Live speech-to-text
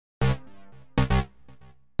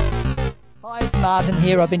Hi, it's Martin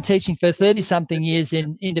here. I've been teaching for 30-something years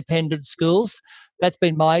in independent schools. That's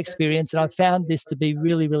been my experience, and I've found this to be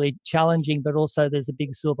really, really challenging, but also there's a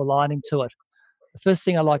big silver lining to it. The first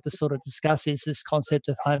thing I like to sort of discuss is this concept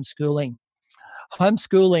of homeschooling.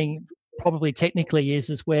 Homeschooling probably technically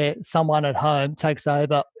is where someone at home takes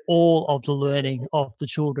over all of the learning of the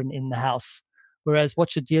children in the house. Whereas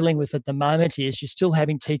what you're dealing with at the moment is you're still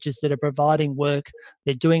having teachers that are providing work,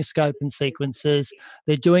 they're doing scope and sequences,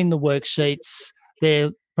 they're doing the worksheets, they're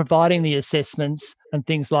providing the assessments and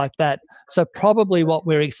things like that. So probably what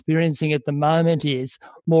we're experiencing at the moment is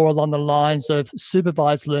more along the lines of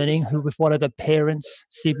supervised learning, who with whatever parents,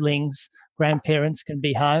 siblings, grandparents can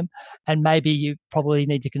be home. And maybe you probably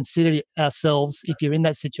need to consider ourselves, if you're in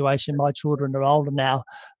that situation, my children are older now,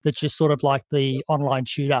 that you're sort of like the online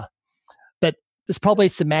tutor. But there's probably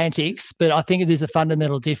semantics, but I think it is a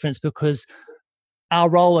fundamental difference because our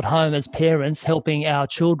role at home as parents, helping our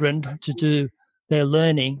children to do their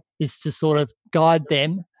learning, is to sort of guide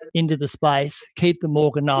them into the space, keep them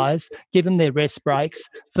organized, give them their rest breaks,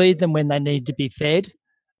 feed them when they need to be fed,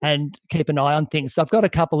 and keep an eye on things. So I've got a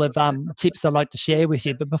couple of tips I'd like to share with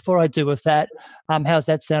you. But before I do with that, how's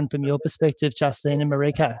that sound from your perspective, Justine and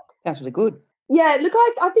Mariko? Sounds really good. Yeah, look,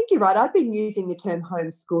 I think you're right. I've been using the term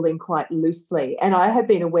homeschooling quite loosely, and I have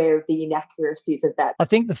been aware of the inaccuracies of that. I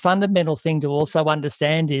think the fundamental thing to also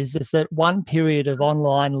understand is that one period of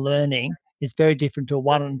online learning is very different to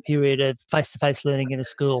one period of face-to-face learning in a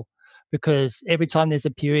school, because every time there's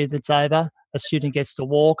a period that's over, a student gets to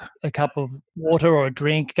walk, a cup of water or a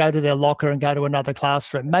drink, go to their locker and go to another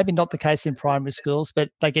classroom. Maybe not the case in primary schools,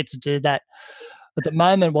 but they get to do that. At the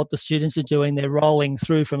moment, what the students are doing, they're rolling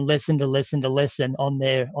through from lesson to lesson to lesson on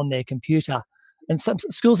their computer. And some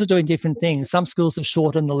schools are doing different things. Some schools have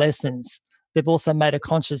shortened the lessons. They've also made a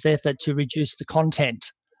conscious effort to reduce the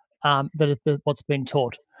content what's been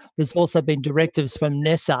taught. There's also been directives from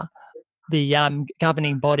NESA, the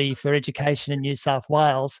governing body for education in New South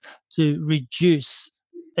Wales, to reduce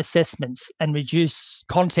assessments and reduce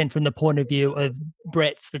content from the point of view of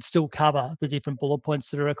breadth, but still cover the different bullet points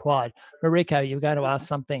that are required. Mariko, you were going to ask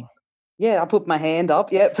something. Yeah, I put my hand up.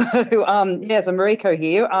 Yep. So, so Mariko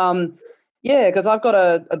here. Because I've got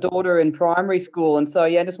a daughter in primary school, and so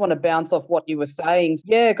I just want to bounce off what you were saying.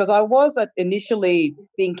 Yeah, because I was initially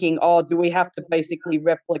thinking, do we have to basically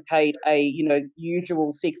replicate a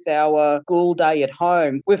usual 6-hour school day at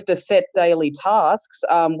home with the set daily tasks?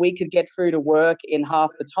 We could get through to work in half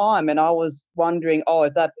the time, and I was wondering, are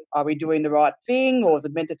we doing the right thing, or is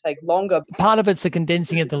it meant to take longer? Part of it's the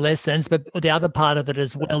condensing of the lessons, but the other part of it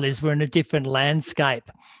as well is we're in a different landscape.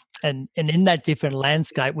 And in that different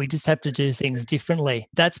landscape, we just have to do things differently.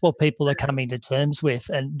 That's what people are coming to terms with.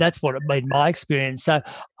 And that's what it made my experience. So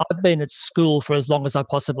I've been at school for as long as I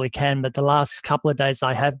possibly can, but the last couple of days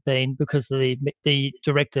I have been, because of the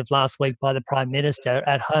directive last week by the Prime Minister,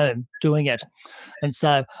 at home doing it. And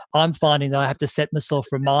so I'm finding that I have to set myself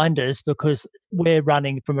reminders, because we're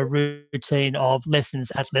running from a routine of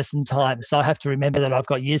lessons at lesson time. So I have to remember that I've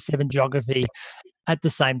got Year 7 geography at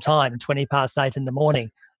the same time, 20 past 8 in the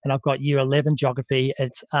morning. And I've got Year 11 geography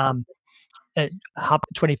at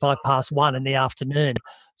 25 past 1 in the afternoon.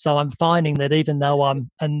 So I'm finding that even though and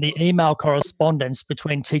the email correspondence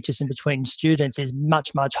between teachers and between students is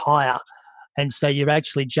much, much higher. And so you're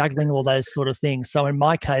actually juggling all those sort of things. So in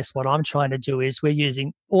my case, what I'm trying to do is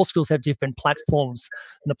all schools have different platforms.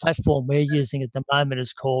 And the platform we're using at the moment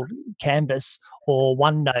is called Canvas or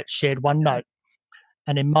OneNote, shared OneNote.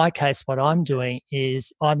 And in my case, what I'm doing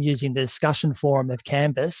is I'm using the discussion forum of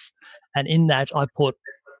Canvas. And in that,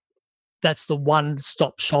 that's the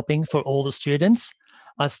one-stop shopping for all the students.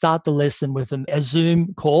 I start the lesson with a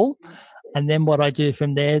Zoom call. And then what I do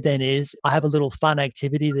from there then is I have a little fun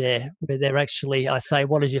activity there where I say,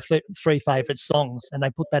 what is your 3 favourite songs? And they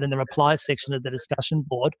put that in the reply section of the discussion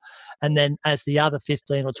board. And then as the other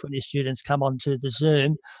 15 or 20 students come onto the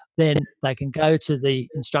Zoom, then they can go to the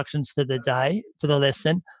instructions for the day, for the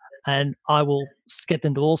lesson, and I will get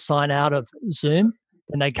them to all sign out of Zoom.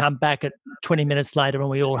 And they come back at 20 minutes later and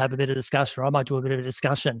we all have a bit of discussion, or I might do a bit of a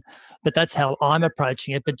discussion. But that's how I'm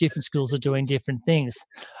approaching it. But different schools are doing different things.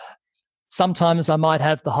 Sometimes I might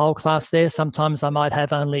have the whole class there. Sometimes I might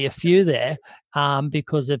have only a few there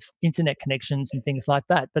because of internet connections and things like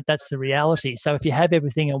that. But that's the reality. So if you have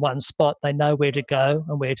everything in one spot, they know where to go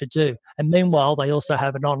and where to do. And meanwhile, they also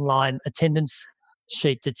have an online attendance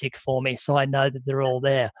sheet to tick for me, so I know that they're all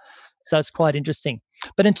there. So it's quite interesting.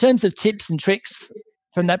 But in terms of tips and tricks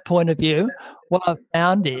from that point of view, what I've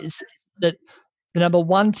found is that the number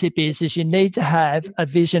one tip is you need to have a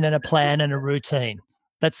vision and a plan and a routine.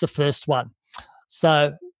 That's the first one.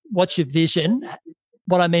 So what's your vision?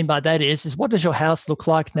 what I mean by that is what does your house look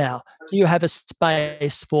like now? Do you have a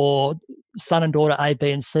space for son and daughter A,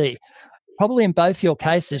 B, and C? Probably in both your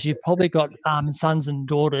cases, you've probably got sons and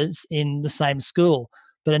daughters in the same school,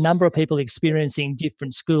 but a number of people experiencing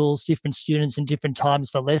different schools, different students, and different times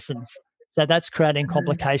for lessons. So that's creating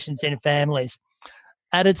complications in families.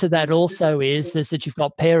 Added to that also is that you've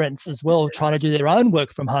got parents as well trying to do their own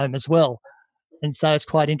work from home as well. And so it's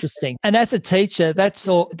quite interesting. And as a teacher, that's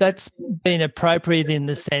been appropriate in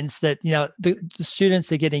the sense that, the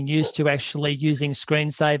students are getting used to actually using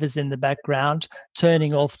screensavers in the background,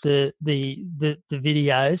 turning off the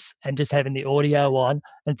videos and just having the audio on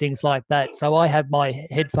and things like that. So I have my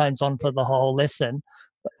headphones on for the whole lesson.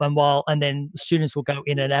 And then students will go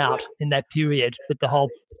in and out in that period, but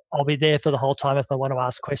I'll be there for the whole time if they want to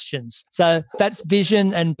ask questions. So that's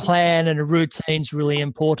vision and plan and a routine is really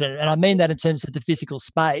important. And I mean that in terms of the physical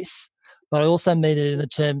space, but I also mean it in the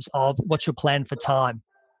terms of what's your plan for time.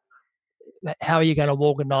 How are you going to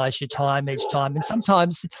organise your time each time? And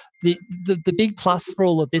sometimes the big plus for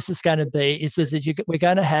all of this is going to be is that we're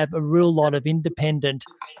going to have a real lot of independent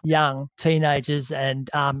young teenagers and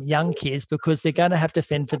young kids, because they're going to have to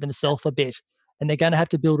fend for themselves a bit, and they're going to have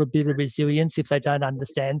to build a bit of resilience if they don't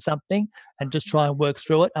understand something and just try and work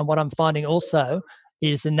through it. And what I'm finding also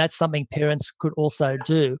is, and that's something parents could also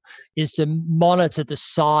do, is to monitor the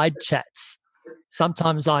side chats.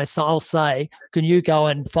 Sometimes I'll say, can you go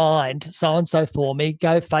and find so-and-so for me,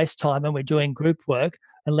 go FaceTime and we're doing group work,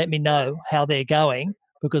 and let me know how they're going,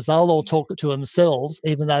 because they'll all talk to themselves,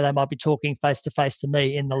 even though they might be talking face-to-face to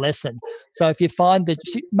me in the lesson. So if you find that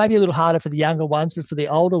maybe a little harder for the younger ones, but for the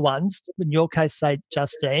older ones, in your case, say,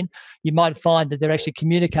 Justine, you might find that they're actually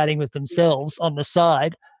communicating with themselves on the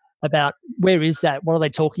side about where is that, what are they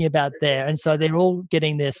talking about there, and so they're all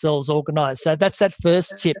getting themselves organised. So that's that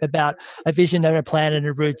first tip about a vision and a plan and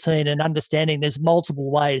a routine, and understanding there's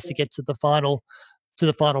multiple ways to get to the final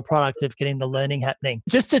product of getting the learning happening.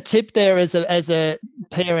 Just a tip there as a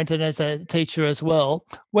parent and as a teacher as well,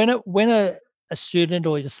 when a student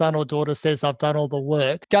or your son or daughter says, I've done all the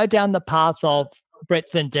work, go down the path of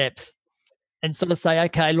breadth and depth. And sort of say,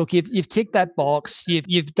 okay, look, you've ticked that box,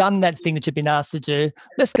 you've done that thing that you've been asked to do.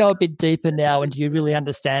 Let's go a bit deeper now, and do you really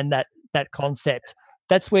understand that concept?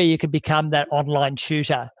 That's where you can become that online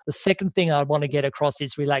tutor. The second thing I want to get across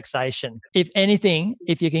is relaxation. If anything,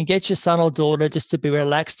 if you can get your son or daughter just to be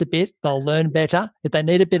relaxed a bit, they'll learn better. If they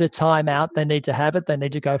need a bit of time out, they need to have it. They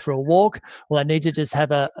need to go for a walk, or they need to just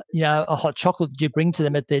have a hot chocolate that you bring to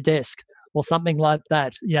them at their desk, or something like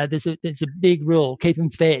that. There's a big rule: keep them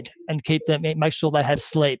fed and make sure they have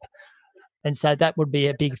sleep. And so that would be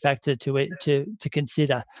a big factor to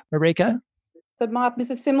consider. Mariko? So, Mark, this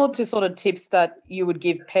is similar to sort of tips that you would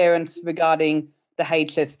give parents regarding the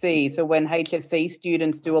HSC. So when HSC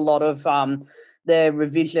students do a lot of their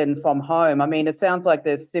revision from home, I mean, it sounds like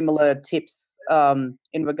there's similar tips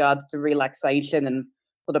in regards to relaxation and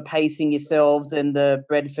sort of pacing yourselves and the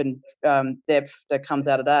breadth and depth that comes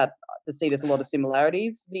out of that. To see there's a lot of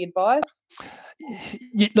similarities, the advice?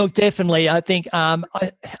 Look, definitely. I think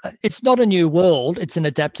it's not a new world, it's an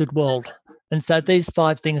adapted world. And so these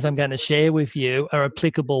 5 things I'm going to share with you are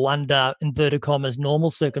applicable under inverted commas normal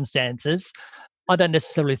circumstances. I don't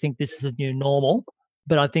necessarily think this is a new normal,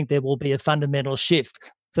 but I think there will be a fundamental shift.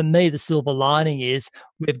 For me, the silver lining is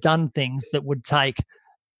we've done things that would take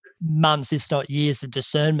months, if not years, of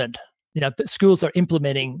discernment. But schools are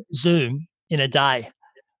implementing Zoom in a day.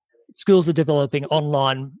 Schools are developing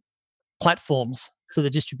online platforms for the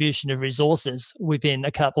distribution of resources within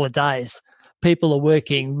a couple of days. People are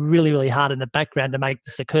working really, really hard in the background to make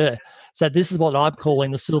this occur. So this is what I'm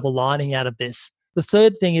calling the silver lining out of this. The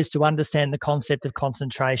third thing is to understand the concept of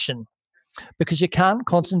concentration, because you can't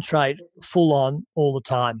concentrate full on all the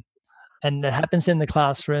time. And that happens in the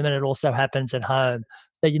classroom, and it also happens at home.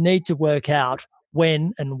 So you need to work out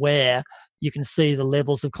when and where you can see the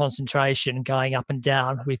levels of concentration going up and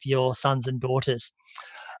down with your sons and daughters.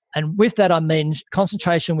 And with that, I mean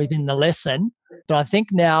concentration within the lesson. But I think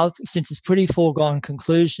now, since it's pretty foregone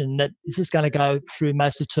conclusion that this is going to go through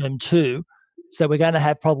most of term 2, so we're going to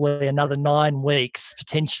have probably another 9 weeks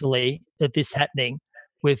potentially of this happening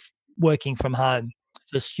with working from home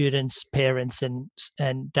for students, parents, and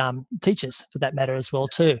teachers for that matter as well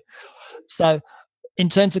too. So in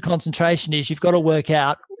terms of concentration, you've got to work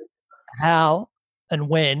out how and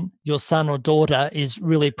when your son or daughter is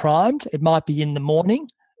really primed. It might be in the morning.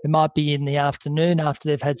 It might be in the afternoon after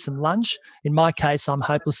they've had some lunch. In my case, I'm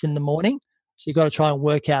hopeless in the morning. So you've got to try and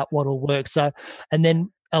work out what will work. So, and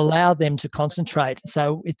then allow them to concentrate.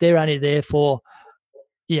 So if they're only there for,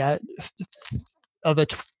 of a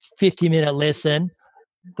 50-minute lesson,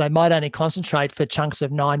 they might only concentrate for chunks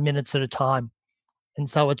of 9 minutes at a time. And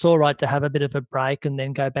so it's all right to have a bit of a break and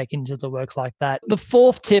then go back into the work like that. The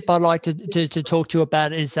fourth tip I'd like to talk to you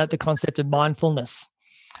about is the concept of mindfulness,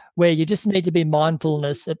 where you just need to be mindful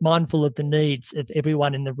of the needs of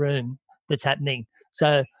everyone in the room that's happening.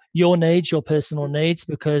 So your needs, your personal needs,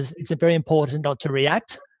 because it's very important not to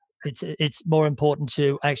react. It's more important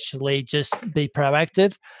to actually just be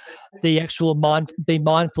proactive. Be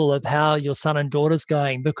mindful of how your son and daughter's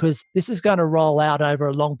going, because this is going to roll out over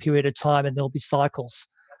a long period of time, and there'll be cycles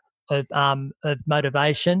of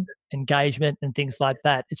motivation, engagement, and things like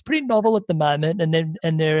that. It's pretty novel at the moment,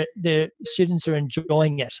 and their students are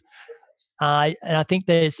enjoying it. And I think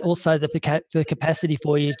there's also the capacity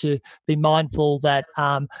for you to be mindful that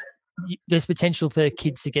there's potential for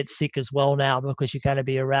kids to get sick as well now, because you're going to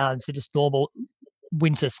be around. So just normal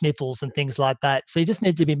winter sniffles and things like that. So you just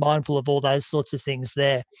need to be mindful of all those sorts of things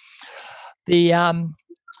there.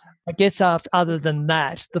 I guess other than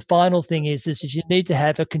that, the final thing is you need to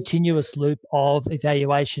have a continuous loop of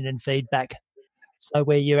evaluation and feedback. So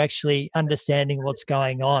where you're actually understanding what's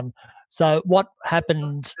going on. So what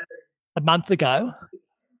happened a month ago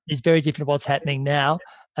is very different to what's happening now.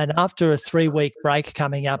 And after a 3-week break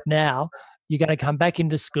coming up now, you're going to come back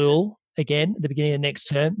into school again at the beginning of next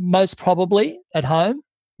term, most probably at home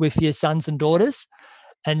with your sons and daughters.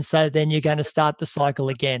 And so then you're going to start the cycle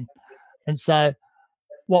again. And so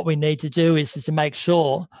what we need to do is to make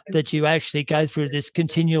sure that you actually go through this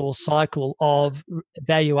continual cycle of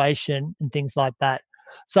evaluation and things like that.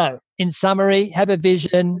 So in summary, have a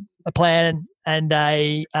vision, a plan, and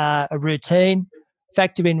a routine.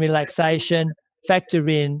 Factor in relaxation, factor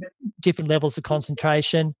in different levels of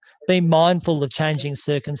concentration, be mindful of changing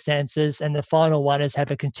circumstances, and the final one is have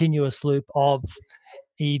a continuous loop of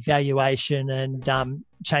evaluation and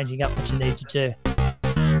changing up what you need to do.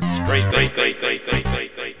 Streetbeat.